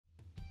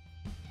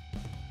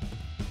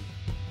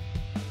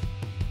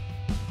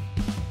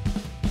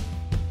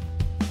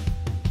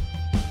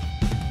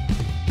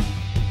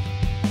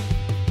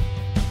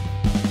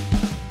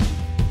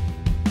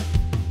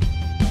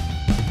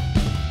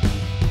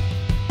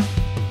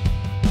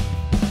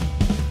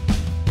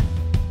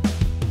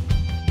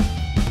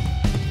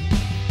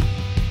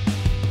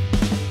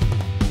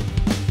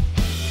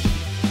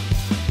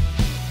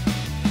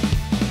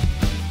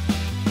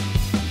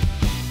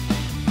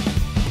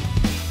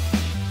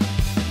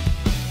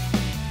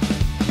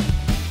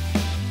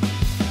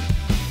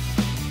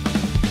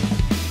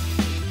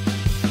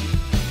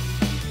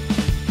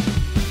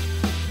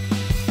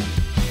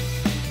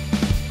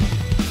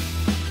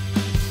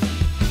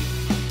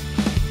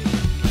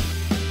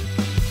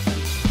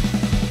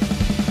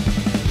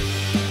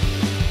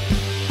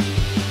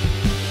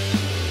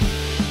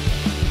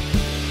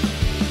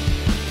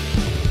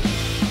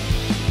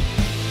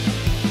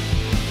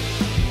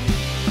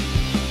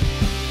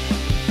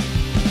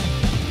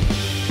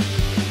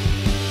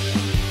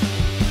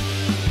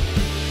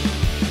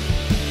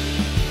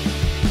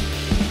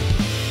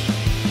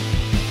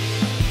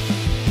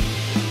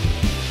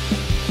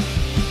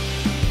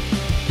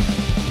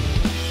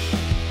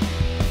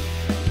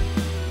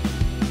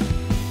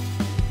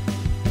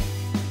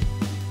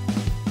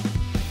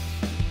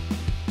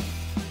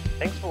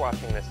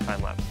watching this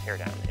time-lapse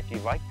teardown. If you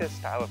like this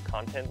style of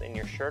content, then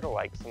you're sure to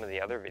like some of the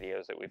other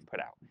videos that we've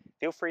put out.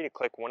 Feel free to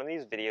click one of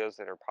these videos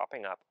that are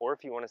popping up, or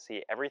if you want to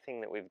see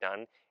everything that we've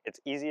done, it's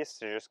easiest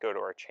to just go to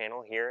our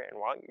channel here, and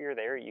while you're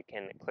there, you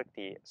can click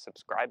the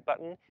subscribe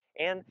button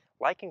and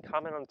like and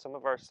comment on some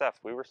of our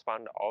stuff. We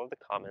respond to all of the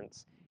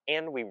comments,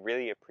 and we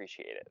really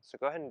appreciate it. So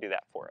go ahead and do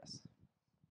that for us.